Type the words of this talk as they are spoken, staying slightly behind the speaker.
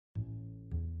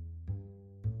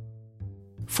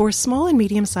For small and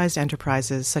medium-sized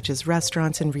enterprises such as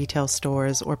restaurants and retail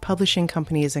stores or publishing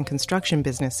companies and construction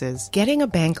businesses, getting a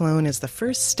bank loan is the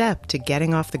first step to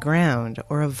getting off the ground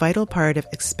or a vital part of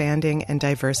expanding and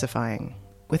diversifying.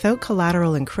 Without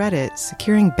collateral and credit,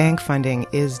 securing bank funding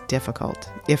is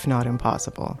difficult, if not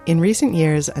impossible. In recent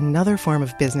years, another form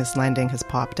of business lending has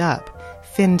popped up: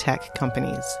 fintech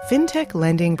companies. Fintech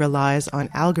lending relies on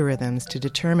algorithms to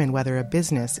determine whether a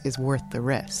business is worth the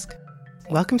risk.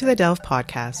 Welcome to the Delve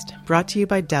podcast, brought to you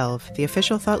by Delve, the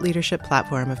official thought leadership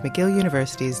platform of McGill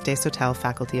University's Desautels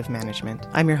Faculty of Management.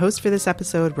 I'm your host for this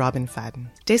episode, Robin Fadden.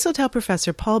 Desautels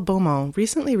professor Paul Beaumont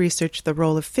recently researched the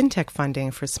role of fintech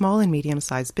funding for small and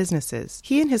medium-sized businesses.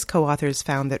 He and his co-authors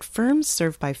found that firms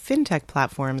served by fintech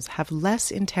platforms have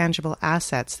less intangible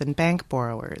assets than bank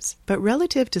borrowers. But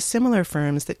relative to similar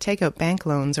firms that take out bank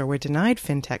loans or were denied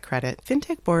fintech credit,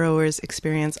 fintech borrowers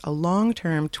experience a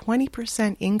long-term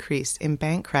 20% increase in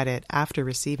bank credit after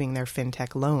receiving their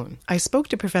fintech loan. I spoke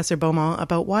to Professor Beaumont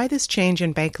about why this change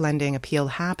in bank lending appeal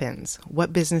happens,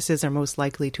 what businesses are most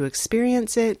likely to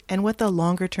experience it, and what the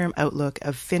longer-term outlook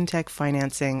of fintech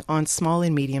financing on small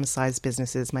and medium-sized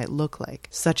businesses might look like,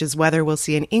 such as whether we'll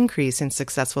see an increase in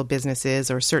successful businesses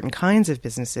or certain kinds of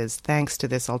businesses thanks to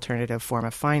this alternative form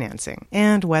of financing,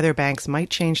 and whether banks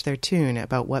might change their tune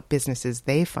about what businesses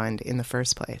they fund in the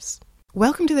first place.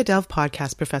 Welcome to the Delve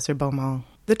podcast, Professor Beaumont.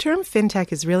 The term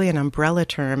fintech is really an umbrella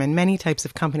term, and many types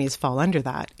of companies fall under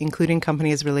that, including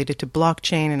companies related to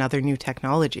blockchain and other new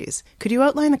technologies. Could you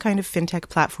outline the kind of fintech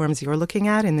platforms you're looking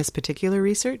at in this particular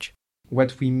research?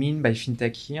 What we mean by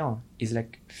fintech here is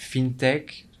like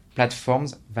fintech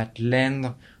platforms that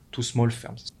lend to small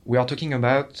firms. We are talking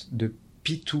about the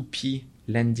P2P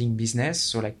lending business,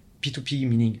 so like P2P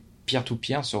meaning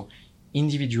peer-to-peer, so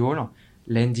individual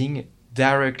lending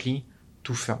directly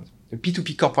to firms. The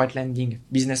P2P corporate lending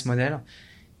business model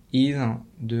is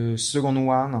the second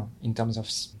one in terms of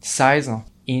size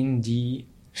in the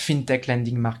fintech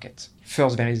lending market.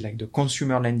 First, there is like the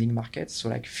consumer lending market, so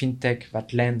like fintech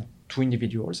that lend to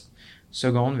individuals.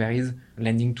 Second, there is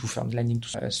lending to firms, lending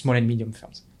to small and medium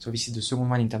firms. So this is the second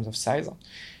one in terms of size.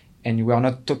 And we are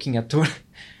not talking at all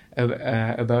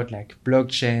about like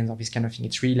blockchain or this kind of thing.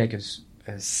 It's really like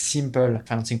a simple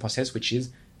financing process, which is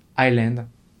I lend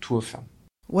to a firm.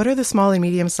 What are the small and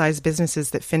medium-sized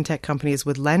businesses that fintech companies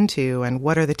would lend to, and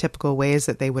what are the typical ways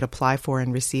that they would apply for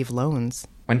and receive loans?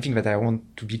 One thing that I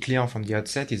want to be clear from the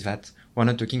outset is that we're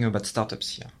not talking about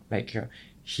startups here. Like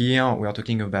here, we are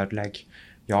talking about like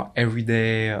your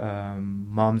everyday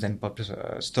moms and pop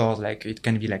stores. Like it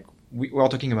can be like we are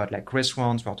talking about like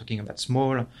restaurants. We are talking about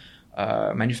small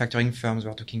manufacturing firms.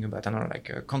 We are talking about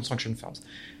construction firms.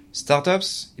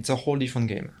 Startups, it's a whole different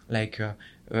game. Like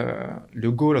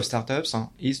the goal of startups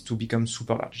is to become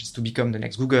super large. It's to become the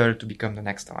next Google, to become the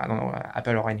next,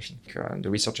 Apple or anything. The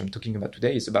research I'm talking about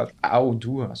today is about how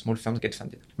do small firms get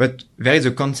funded. But there is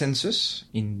a consensus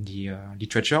in the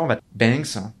literature that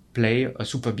banks play a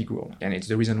super big role. And it's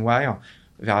the reason why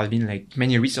there have been like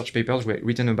many research papers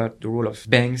written about the role of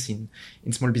banks in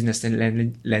small business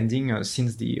lending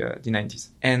since the 90s.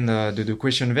 And the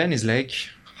question then is like,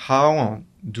 how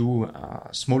do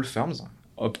small firms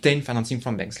obtain financing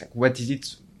from banks? Like, what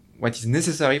is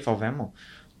necessary for them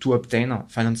to obtain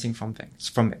financing from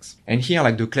banks? And here,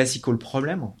 like the classical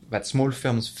problem that small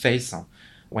firms face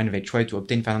when they try to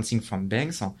obtain financing from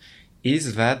banks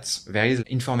is that there is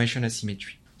information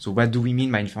asymmetry. So what do we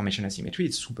mean by information asymmetry?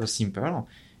 It's super simple.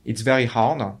 It's very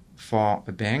hard for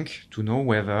a bank to know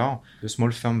whether the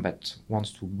small firm that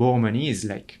wants to borrow money is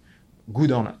like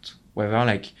good or not. Whether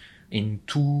like in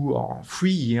 2 or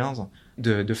 3 years,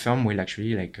 the firm will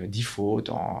actually like default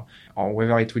or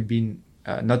whether it will be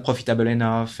not profitable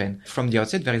enough. And from the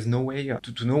outset, there is no way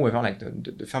to know whether like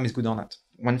the firm is good or not.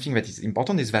 One thing that is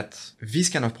important is that this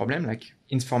kind of problem, like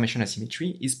information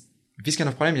asymmetry, this kind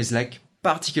of problem is like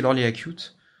particularly acute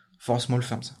for small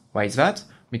firms. Why is that?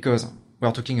 Because we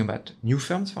are talking about new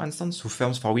firms, for instance, so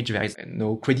firms for which there is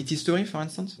no credit history, for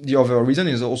instance. The other reason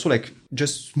is also like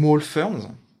just small firms.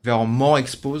 They are more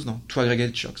exposed to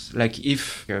aggregate shocks. Like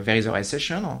if there is a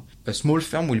recession, a small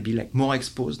firm will be like more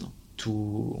exposed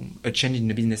to a change in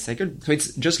the business cycle. So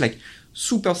it's just like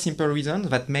super simple reasons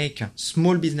that make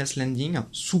small business lending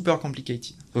super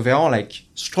complicated. So there are like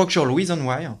structural reasons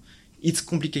why it's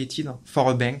complicated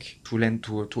for a bank to lend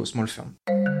to a small firm.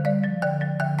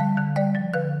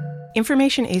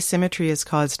 Information asymmetry has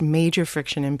caused major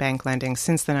friction in bank lending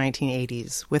since the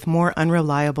 1980s, with more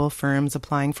unreliable firms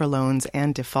applying for loans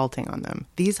and defaulting on them.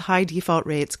 These high default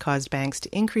rates caused banks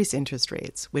to increase interest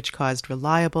rates, which caused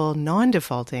reliable,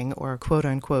 non-defaulting, or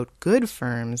quote-unquote good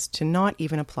firms to not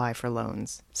even apply for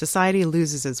loans. Society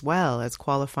loses as well, as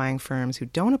qualifying firms who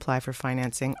don't apply for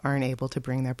financing aren't able to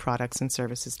bring their products and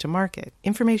services to market.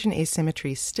 Information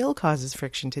asymmetry still causes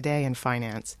friction today in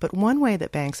finance, but one way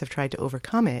that banks have tried to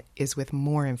overcome it is with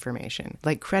more information,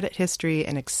 like credit history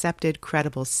and accepted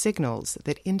credible signals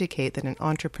that indicate that an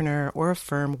entrepreneur or a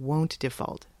firm won't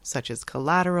default, such as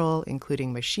collateral,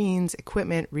 including machines,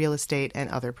 equipment, real estate,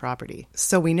 and other property.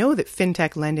 So we know that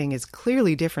fintech lending is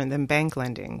clearly different than bank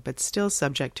lending, but still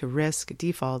subject to risk,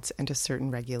 defaults, and to certain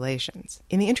regulations.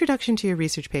 In the introduction to your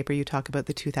research paper, you talk about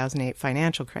the 2008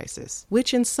 financial crisis,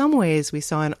 which in some ways we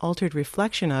saw an altered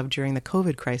reflection of during the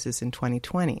COVID crisis in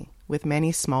 2020. With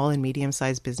many small and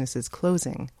medium-sized businesses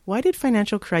closing. Why did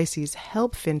financial crises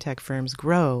help fintech firms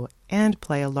grow and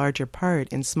play a larger part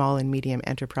in small and medium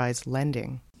enterprise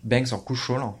lending? Banks are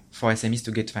crucial for SMEs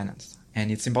to get financed.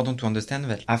 And it's important to understand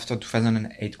that after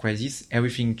 2008 crisis,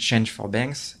 everything changed for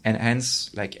banks and hence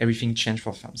everything changed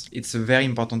for firms. It's a very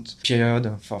important period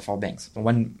for banks.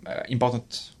 One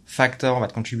important factor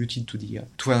that contributed to the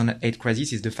 2008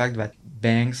 crisis is the fact that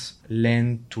banks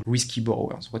lend to risky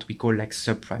borrowers, what we call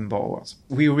subprime borrowers.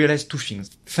 We realized two things.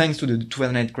 Thanks to the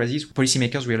 2008 crisis,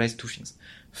 policymakers realized two things.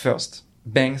 First,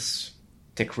 banks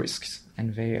take risks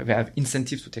and they have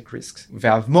incentives to take risks. They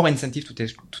have more incentive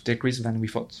to take risks than we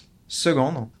thought.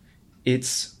 Second,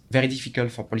 it's very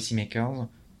difficult for policymakers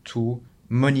to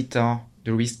monitor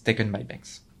the risk taken by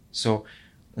banks. So,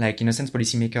 in a sense,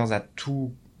 policymakers had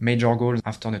two major goals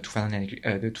after the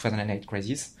 2008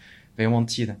 crisis. They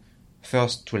wanted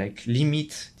first to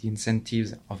limit the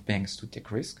incentives of banks to take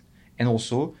risk, and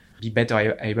also be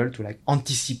better able to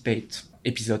anticipate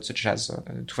episodes such as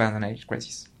the 2008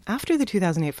 crisis. After the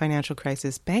 2008 financial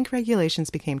crisis, bank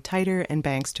regulations became tighter and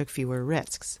banks took fewer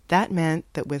risks. That meant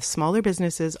that with smaller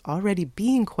businesses already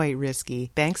being quite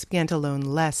risky, banks began to loan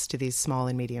less to these small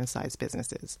and medium-sized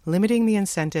businesses. Limiting the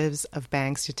incentives of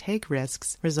banks to take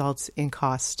risks results in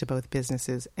costs to both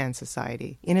businesses and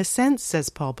society. In a sense, says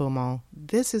Paul Beaumont,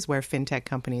 this is where fintech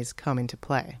companies come into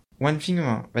play. One thing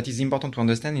that is important to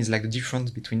understand is the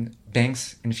difference between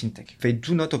banks and fintech. They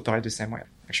do not operate the same way.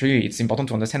 Actually, it's important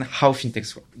to understand how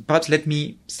fintechs work. But let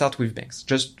me start with banks.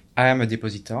 I am a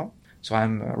depositor, so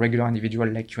I'm a regular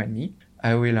individual like you and me.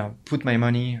 I will put my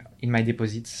money in my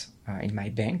deposits in my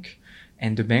bank,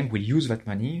 and the bank will use that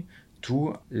money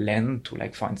to lend to,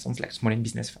 for instance, small and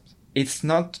business firms. It's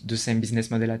not the same business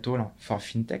model at all for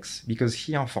fintechs, because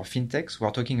here for fintechs,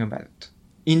 we're talking about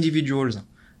individuals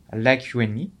like you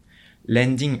and me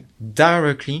lending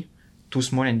directly to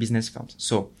small and business firms.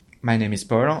 So my name is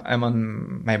Paul. I'm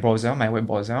on my browser, my web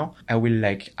browser. I will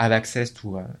have access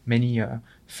to many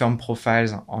firm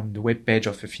profiles on the web page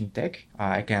of a fintech.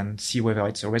 I can see whether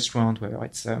it's a restaurant, whether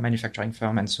it's a manufacturing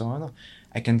firm, and so on.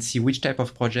 I can see which type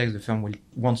of projects the firm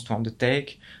wants to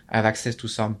undertake. I have access to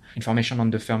some information on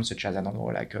the firm, such as,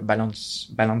 a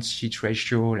balance sheet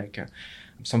ratio,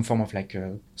 some form of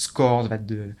score that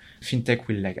the fintech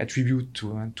will attribute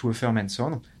to a firm, and so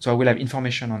on. So I will have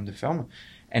information on the firm.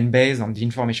 And based on the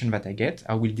information that I get,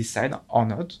 I will decide or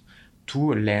not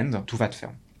to lend to that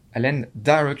firm. I lend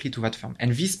directly to that firm.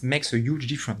 And this makes a huge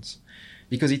difference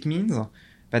because it means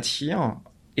that here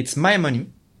it's my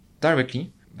money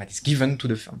directly that is given to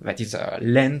the firm, that is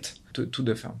lent to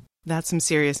the firm. That's some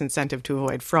serious incentive to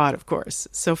avoid fraud, of course.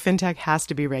 So fintech has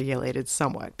to be regulated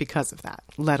somewhat because of that,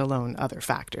 let alone other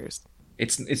factors.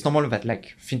 It's normal that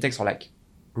fintechs are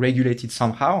regulated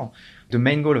somehow. The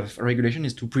main goal of regulation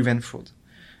is to prevent fraud.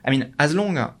 I mean, as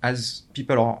long as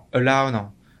people are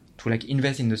allowed to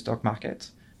invest in the stock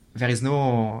market, there is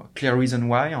no clear reason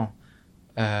why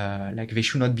they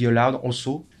should not be allowed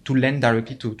also to lend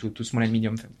directly to small and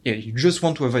medium firms. Yeah, you just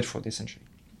want to avoid fraud, essentially.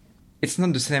 It's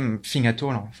not the same thing at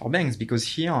all for banks, because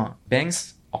here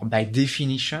banks are by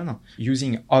definition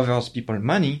using other people's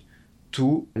money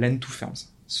to lend to firms.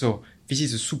 So this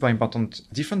is a super important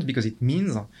difference because it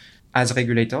means as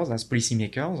regulators, as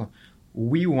policymakers,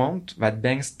 we want that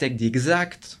banks take the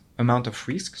exact amount of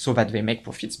risk so that they make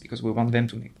profits, because we want them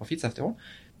to make profits after all,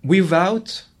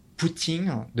 without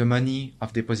putting the money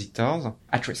of depositors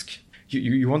at risk.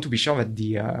 You want to be sure that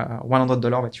the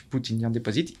 $100 that you put in your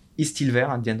deposit is still there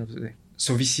at the end of the day.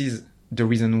 So this is the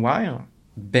reason why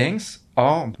banks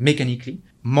are mechanically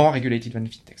more regulated than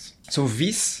fintechs. So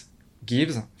this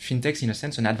gives fintechs, in a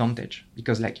sense, an advantage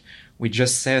because, we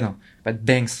just said that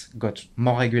banks got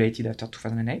more regulated after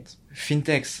 2008.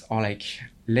 Fintechs are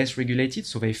less regulated,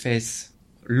 so they face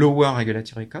lower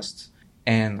regulatory costs.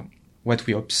 And what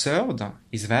we observed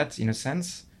is that, in a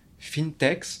sense,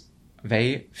 fintechs,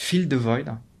 they fill the void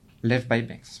left by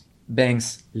banks.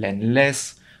 Banks lend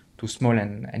less to small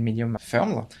and medium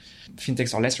firms.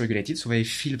 Fintechs are less regulated, so they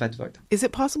fill that void. Is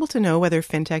it possible to know whether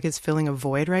fintech is filling a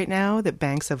void right now that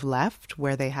banks have left,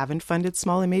 where they haven't funded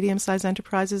small and medium-sized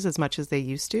enterprises as much as they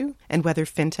used to, and whether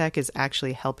fintech is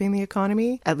actually helping the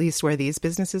economy, at least where these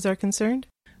businesses are concerned?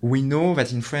 We know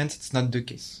that in France, it's not the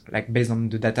case, like based on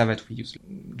the data that we use.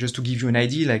 Just to give you an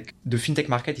idea, like the fintech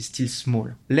market is still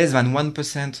small. Less than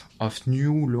 1% of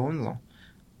new loans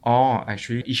are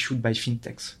actually issued by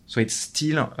fintechs. So it's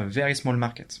still a very small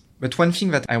market. But one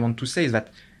thing that I want to say is that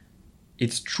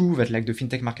it's true that like the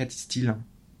fintech market is still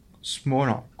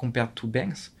small compared to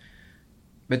banks.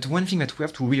 But one thing that we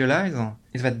have to realize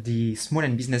is that the small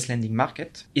and business lending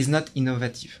market is not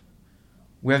innovative.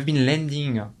 We have been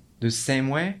lending the same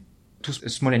way to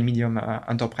small and medium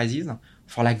enterprises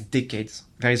for like decades.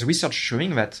 There is research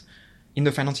showing that in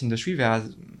the finance industry, there are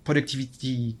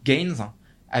productivity gains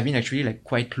have been actually like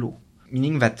quite low,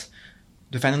 meaning that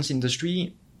the finance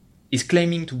industry is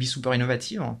claiming to be super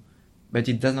innovative, but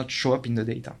it does not show up in the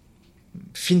data.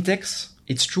 Fintechs,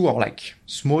 it's true, are like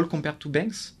small compared to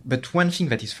banks, but one thing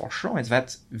that is for sure is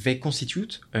that they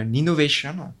constitute an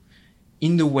innovation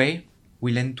in the way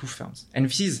we lend to firms. And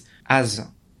this is, as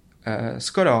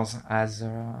scholars, as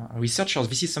researchers,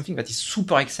 this is something that is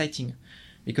super exciting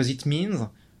because it means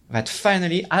that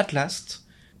finally, at last,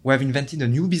 we have invented a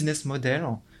new business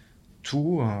model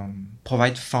to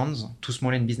provide funds to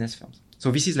small and business firms. So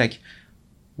this is like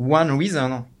one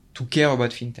reason to care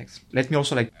about fintechs. Let me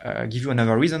also give you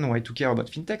another reason why to care about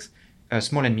fintechs.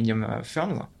 Small and medium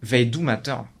firms, they do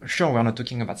matter. Sure, we're not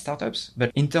talking about startups,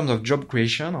 but in terms of job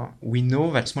creation, we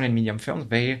know that small and medium firms,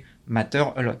 they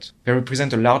matter a lot. They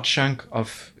represent a large chunk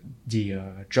of the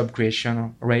job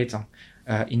creation rate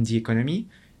in the economy.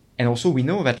 And also we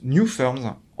know that new firms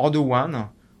are the one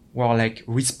who are like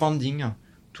responding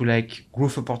to like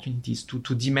growth opportunities, to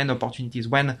demand opportunities.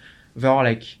 When there are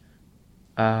like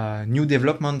new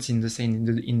developments in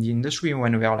the industry,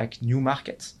 when there are like new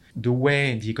markets, the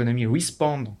way the economy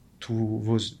responds to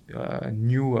those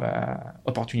new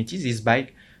opportunities is by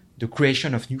the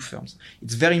creation of new firms.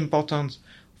 It's very important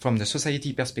from the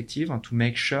society perspective to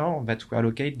make sure that we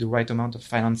allocate the right amount of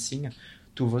financing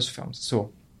to those firms.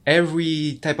 So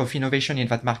every type of innovation in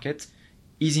that market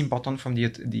is important from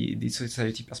the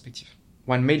society perspective.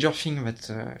 One major thing that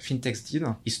fintechs did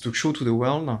is to show to the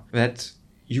world that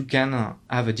you can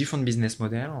have a different business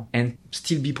model and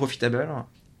still be profitable.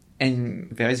 And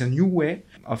there is a new way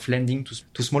of lending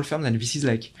to small firms. And this is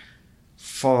like,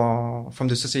 from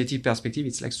the society perspective,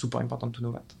 it's like super important to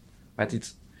know that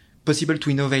it's possible to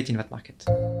innovate in that market.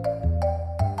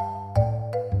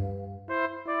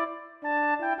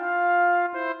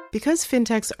 Because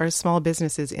fintechs are small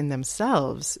businesses in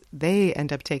themselves, they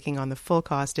end up taking on the full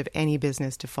cost of any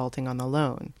business defaulting on the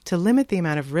loan. To limit the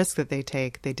amount of risk that they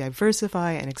take, they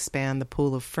diversify and expand the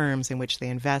pool of firms in which they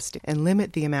invest and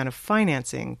limit the amount of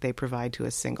financing they provide to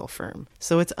a single firm.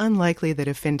 So it's unlikely that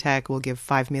a fintech will give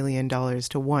 $5 million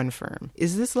to one firm.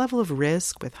 Is this level of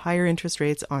risk with higher interest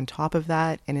rates on top of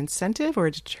that an incentive or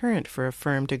a deterrent for a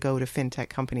firm to go to fintech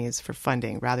companies for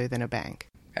funding rather than a bank?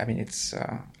 I mean, it's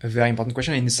a very important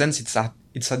question. In a sense, it's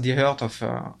at the heart of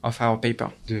our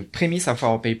paper. The premise of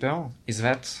our paper is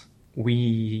that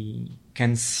we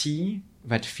can see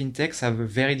that fintechs have a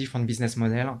very different business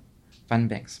model than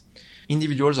banks.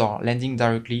 Individuals are lending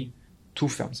directly to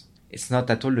firms. It's not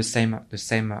at all the same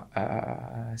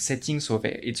setting. So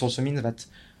it also means that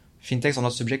fintechs are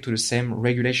not subject to the same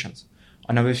regulations.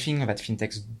 Another thing that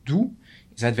fintechs do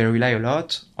is that they rely a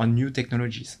lot on new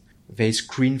technologies. They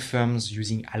screen firms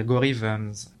using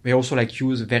algorithms. They also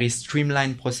use very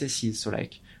streamlined processes. So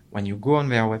when you go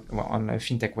on on a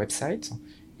fintech website,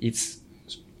 it's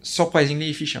surprisingly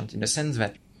efficient in the sense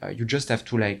that you just have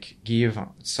to give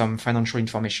some financial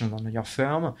information on your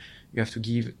firm. You have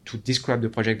to describe the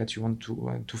project that you want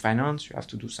to finance. You have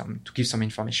to give some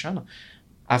information.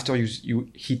 After you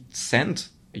hit send,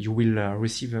 you will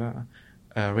receive a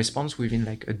response within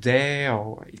a day,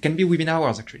 or it can be within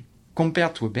hours actually.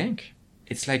 Compared to a bank,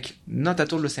 it's not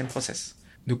at all the same process.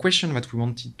 The question that we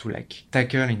wanted to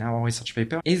tackle in our research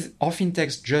paper is, are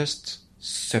fintechs just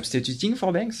substituting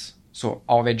for banks? So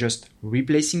are they just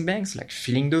replacing banks,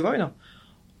 filling the void?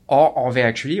 Or are they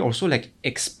actually also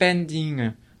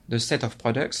expanding the set of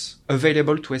products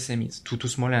available to SMEs, to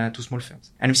small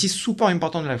firms? And this is super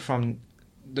important from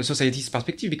the society's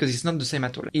perspective because it's not the same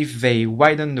at all. If they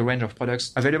widen the range of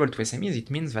products available to SMEs,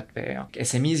 it means that their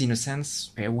SMEs, in a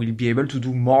sense, they will be able to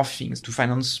do more things, to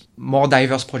finance more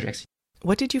diverse projects.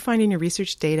 What did you find in your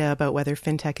research data about whether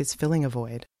fintech is filling a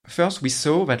void? First, we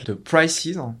saw that the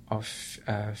prices of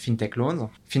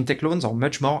fintech loans are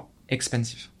much more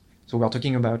expensive. So we're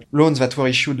talking about loans that were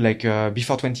issued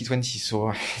before 2020.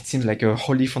 So it seems like a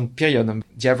whole different period.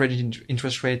 The average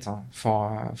interest rate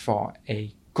for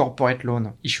a corporate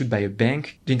loan issued by a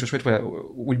bank, the interest rate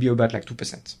will be about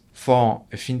 2%. For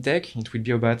a fintech, it will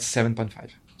be about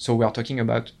 7.5. So we are talking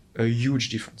about a huge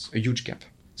difference, a huge gap.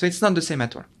 So it's not the same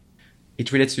at all.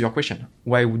 It relates to your question.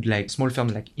 Why would small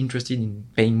firms interested in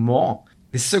paying more?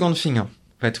 The second thing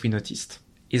that we noticed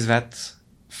is that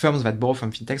firms that borrow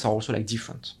from fintechs are also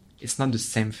different. It's not the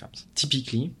same firms.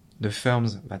 Typically, the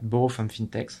firms that borrow from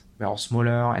fintechs, they are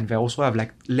smaller and they also have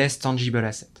less tangible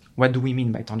assets. What do we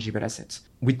mean by tangible assets?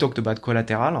 We talked about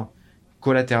collateral.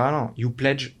 Collateral, you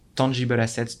pledge tangible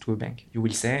assets to a bank. You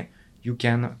will say, you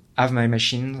can have my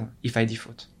machine if I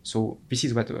default. So this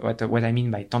is what I mean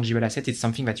by tangible asset. It's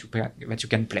something that you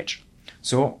can pledge.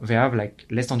 So they have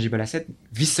less tangible asset.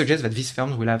 This suggests that these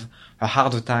firms will have a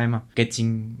harder time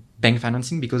getting bank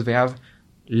financing because they have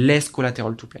less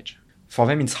collateral to pledge. For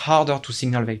them, it's harder to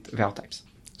signal their types.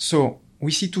 So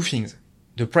we see two things.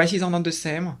 The prices are not the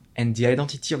same and the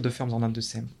identity of the firms are not the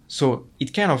same. So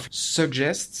it kind of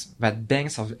suggests that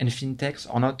banks and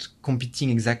fintechs are not competing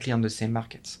exactly on the same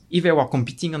markets. If they were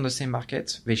competing on the same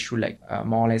market, they should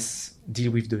more or less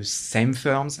deal with the same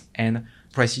firms and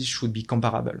prices should be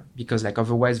comparable because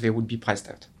otherwise they would be priced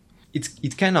out.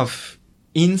 It kind of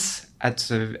hints at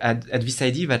this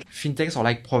idea that fintechs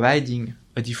are providing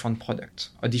a different product,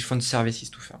 a different services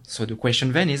to firms. So the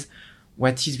question then is,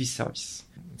 what is this service?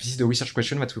 This is the research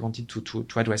question that we wanted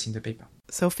to address in the paper.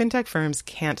 So fintech firms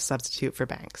can't substitute for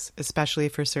banks, especially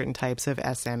for certain types of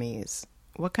SMEs.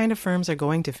 What kind of firms are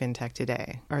going to fintech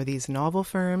today? Are these novel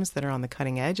firms that are on the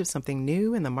cutting edge of something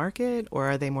new in the market, or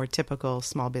are they more typical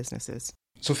small businesses?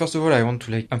 So first of all, I want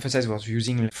to emphasize we're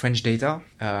using French data,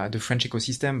 the French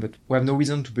ecosystem, but we have no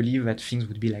reason to believe that things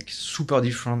would be super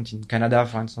different in Canada,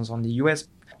 for instance, or in the US.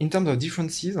 In terms of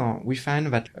differences, we find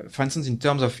that, for instance, in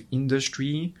terms of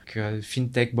industry,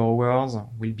 fintech borrowers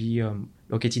will be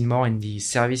located more in the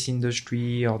service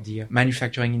industry or the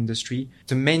manufacturing industry.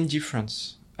 The main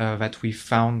difference that we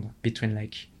found between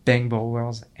bank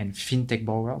borrowers and fintech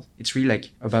borrowers, it's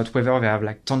really about whether they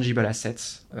have tangible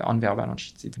assets on their balance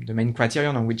sheet. The main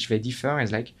criterion on which they differ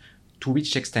is to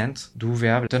which extent do they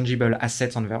have tangible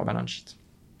assets on their balance sheet.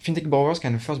 Fintech borrowers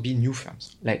can first be new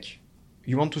firms.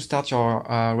 You want to start your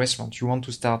restaurant, you want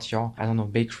to start your,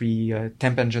 bakery,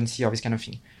 temp agency or this kind of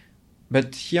thing.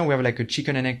 But here we have a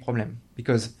chicken and egg problem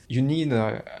because you need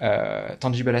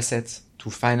tangible assets to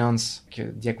finance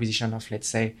the acquisition of, let's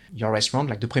say, your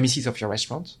restaurant, the premises of your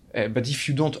restaurant. But if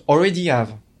you don't already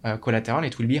have collateral,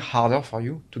 it will be harder for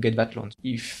you to get that loan.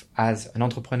 If, as an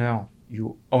entrepreneur,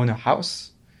 you own a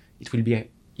house, it will be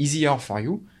easier for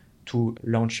you to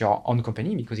launch your own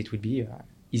company because it will be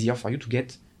easier for you to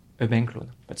get a bank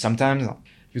loan. But sometimes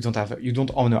you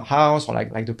don't own a house or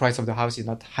the price of the house is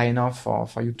not high enough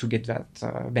for you to get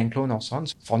that bank loan or so on.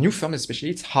 So for new firms especially,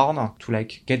 it's harder to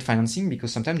get financing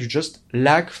because sometimes you just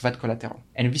lack that collateral.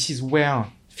 And this is where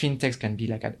fintechs can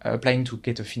be applying to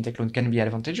get a fintech loan can be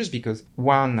advantageous because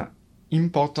one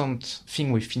important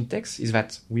thing with fintechs is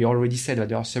that we already said that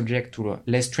they are subject to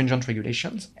less stringent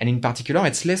regulations. And in particular,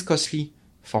 it's less costly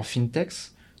for fintechs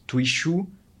to issue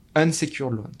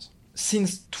unsecured loans.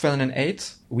 Since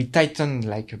 2008, we tightened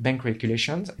bank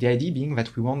regulations, the idea being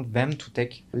that we want them to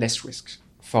take less risks.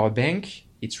 For a bank,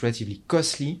 it's relatively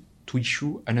costly to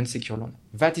issue an unsecured loan.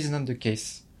 That is not the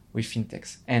case with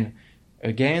fintechs. And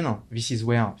again, this is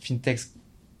where fintechs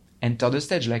enter the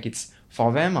stage. It's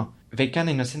for them, they can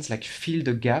in a sense fill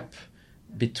the gap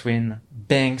between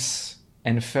banks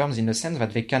and firms in the sense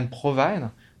that they can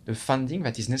provide the funding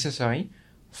that is necessary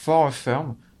for a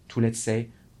firm to, let's say,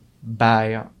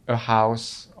 buy a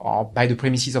house or buy the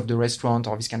premises of the restaurant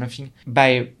or this kind of thing.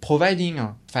 By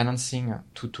providing financing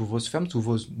to those firms, to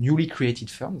those newly created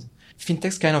firms,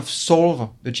 fintechs kind of solve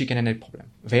the chicken and egg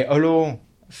problem. They allow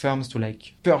firms to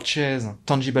purchase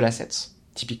tangible assets,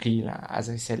 typically, as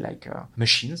I said,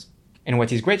 machines. And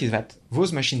what is great is that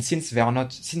those machines, since the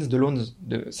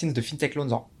fintech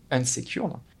loans are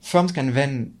unsecured, firms can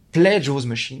then pledge those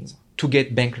machines to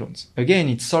get bank loans. Again,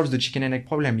 it solves the chicken and egg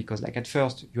problem because at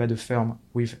first you had a firm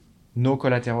with no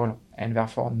collateral and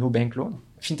therefore no bank loan.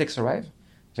 Fintechs arrive,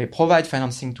 they provide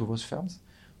financing to those firms.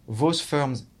 Those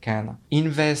firms can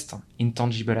invest in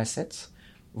tangible assets.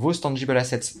 Those tangible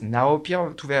assets now appear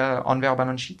on their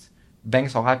balance sheet.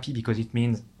 banks are happy because it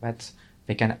means that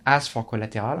they can ask for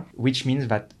collateral, which means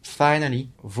that finally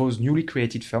those newly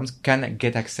created firms can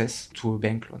get access to a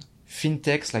bank loan.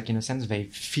 Fintechs, like in a sense, they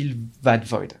fill that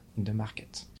void in the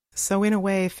market. So in a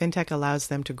way, fintech allows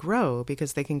them to grow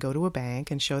because they can go to a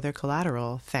bank and show their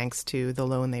collateral thanks to the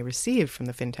loan they received from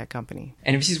the fintech company.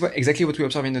 And this is exactly what we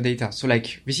observe in the data. So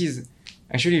like this is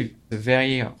actually a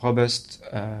very robust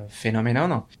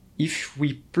phenomenon. If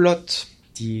we plot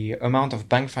the amount of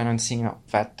bank financing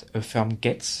that a firm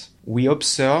gets, we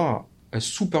observe a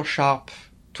super sharp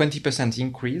 20%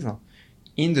 increase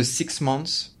in the 6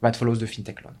 months that follows the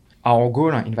fintech loan. Our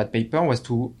goal in that paper was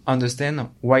to understand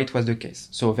why it was the case.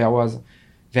 So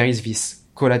there is this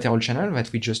collateral channel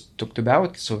that we just talked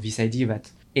about. So this idea that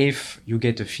if you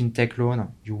get a fintech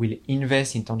loan, you will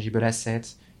invest in tangible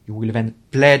assets, you will then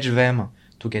pledge them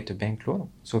to get a bank loan.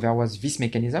 So there was this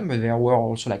mechanism, but there were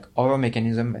also like other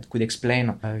mechanisms that could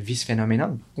explain this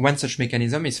phenomenon. One such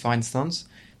mechanism is, for instance,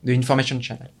 the information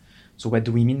channel. So what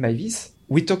do we mean by this?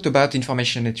 We talked about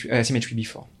information asymmetry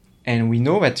before, and we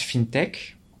know that fintech,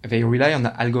 they rely on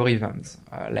the algorithms,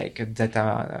 like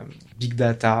data, big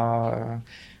data,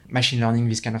 machine learning,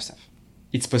 this kind of stuff.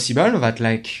 It's possible that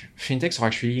like fintechs are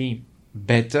actually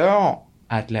better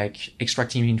at like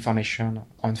extracting information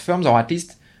on firms, or at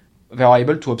least they are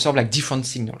able to observe like different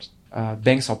signals.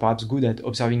 Banks are perhaps good at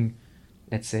observing,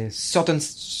 let's say,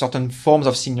 certain forms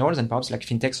of signals, and perhaps like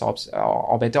fintechs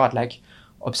are better at like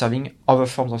observing other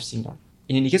forms of signal.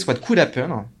 In any case, what could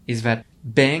happen is that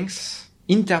banks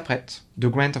interpret the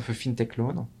grant of a fintech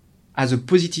loan as a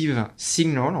positive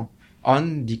signal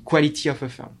on the quality of a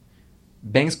firm.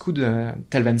 Banks could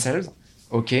tell themselves,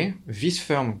 okay, this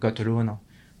firm got a loan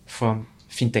from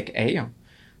fintech A.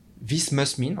 This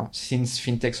must mean, since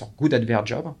fintechs are good at their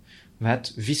job,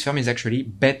 that this firm is actually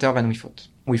better than we thought.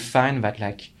 We find that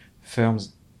like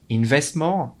firms invest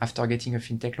more after getting a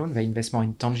fintech loan, they invest more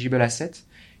in tangible assets,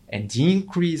 and the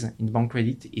increase in bank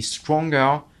credit is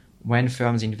stronger when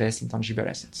firms invest in tangible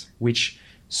assets, which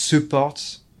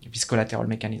supports this collateral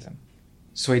mechanism.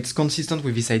 So it's consistent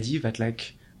with this idea that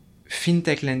like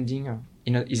fintech lending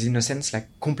is in a sense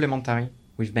like complementary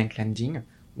with bank lending.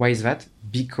 Why is that?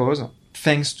 Because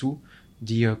thanks to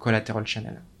the collateral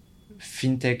channel,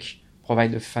 fintech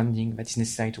provide the funding that is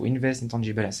necessary to invest in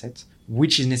tangible assets,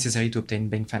 which is necessary to obtain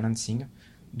bank financing.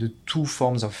 The two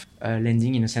forms of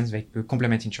lending, in a sense, they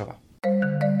complement each other.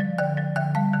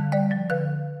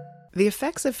 The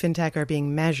effects of fintech are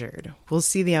being measured. We'll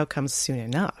see the outcomes soon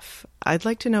enough. I'd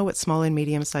like to know what small and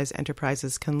medium-sized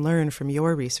enterprises can learn from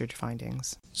your research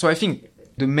findings. So I think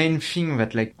the main thing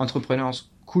that like entrepreneurs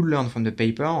could learn from the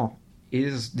paper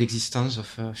is the existence of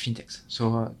fintechs.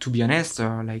 So to be honest,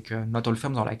 not all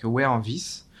firms are like aware of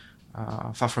this,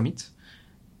 far from it.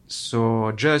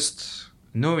 So just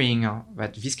knowing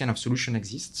that this kind of solution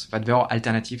exists, that there are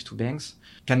alternatives to banks,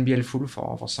 can be helpful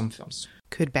for some firms.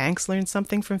 Could banks learn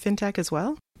something from fintech as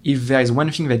well? If there is one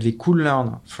thing that they could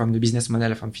learn from the business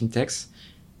model from fintechs,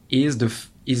 is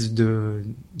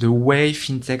the way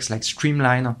fintechs like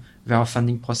streamline their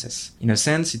funding process. In a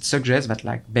sense, it suggests that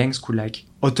like banks could like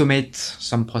automate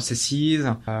some processes,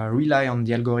 rely on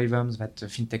the algorithms that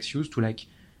fintechs use to like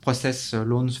process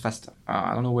loans faster.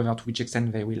 I don't know whether to which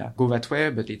extent they will go that way,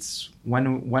 but it's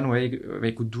one way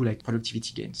they could do like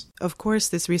productivity gains. Of course,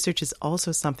 this research is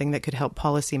also something that could help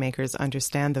policymakers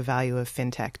understand the value of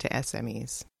fintech to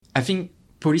SMEs. I think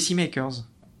policymakers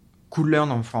could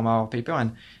learn from our paper,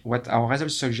 and what our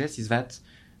results suggest is that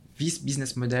this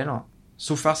business model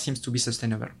so far seems to be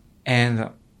sustainable.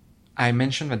 And I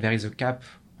mentioned that there is a cap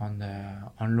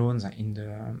on loans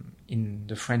in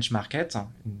the French market,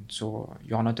 so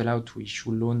you are not allowed to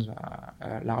issue loans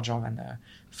larger than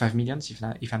 5 million,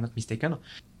 if I'm not mistaken.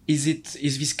 Is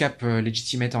this cap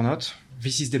legitimate or not?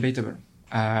 This is debatable.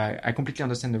 I completely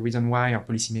understand the reason why our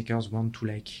policymakers want to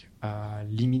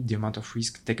limit the amount of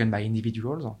risk taken by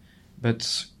individuals,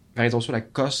 but there is also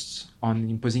like costs on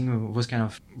imposing those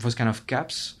kind of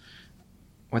caps.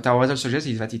 What our results suggest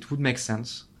is that it would make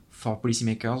sense for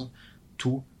policymakers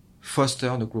to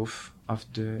foster the growth of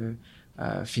the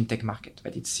fintech market.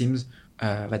 That it seems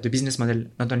that the business model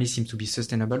not only seems to be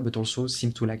sustainable, but also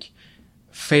seems to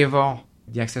favor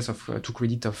the access to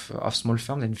credit of small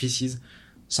firms, and this is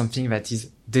something that is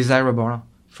desirable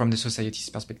from the society's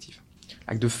perspective.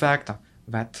 Like the fact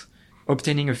that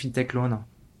obtaining a fintech loan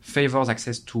favors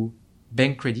access to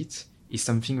bank credit is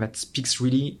something that speaks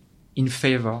really in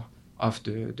favor of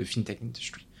the fintech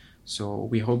industry. So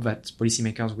we hope that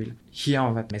policymakers will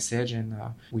hear that message, and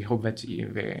we hope that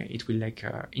it will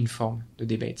inform the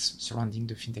debates surrounding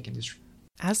the fintech industry.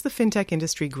 As the fintech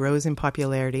industry grows in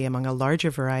popularity among a larger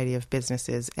variety of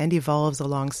businesses and evolves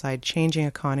alongside changing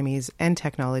economies and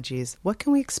technologies, what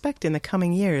can we expect in the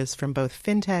coming years from both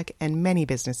fintech and many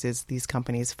businesses these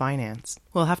companies finance?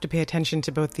 We'll have to pay attention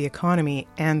to both the economy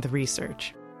and the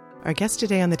research. Our guest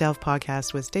today on the Delve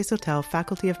podcast was Desautels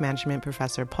Faculty of Management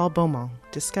professor Paul Beaumont,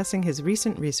 discussing his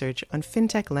recent research on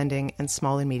fintech lending and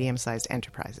small and medium-sized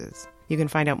enterprises. You can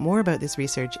find out more about this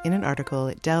research in an article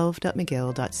at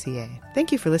delve.mcgill.ca.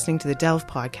 Thank you for listening to the Delve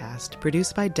podcast,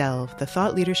 produced by Delve, the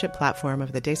thought leadership platform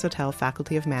of the Desautels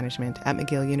Faculty of Management at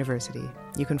McGill University.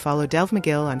 You can follow Delve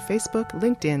McGill on Facebook,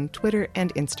 LinkedIn, Twitter,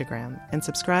 and Instagram, and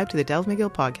subscribe to the Delve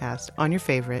McGill podcast on your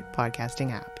favorite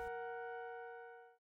podcasting app.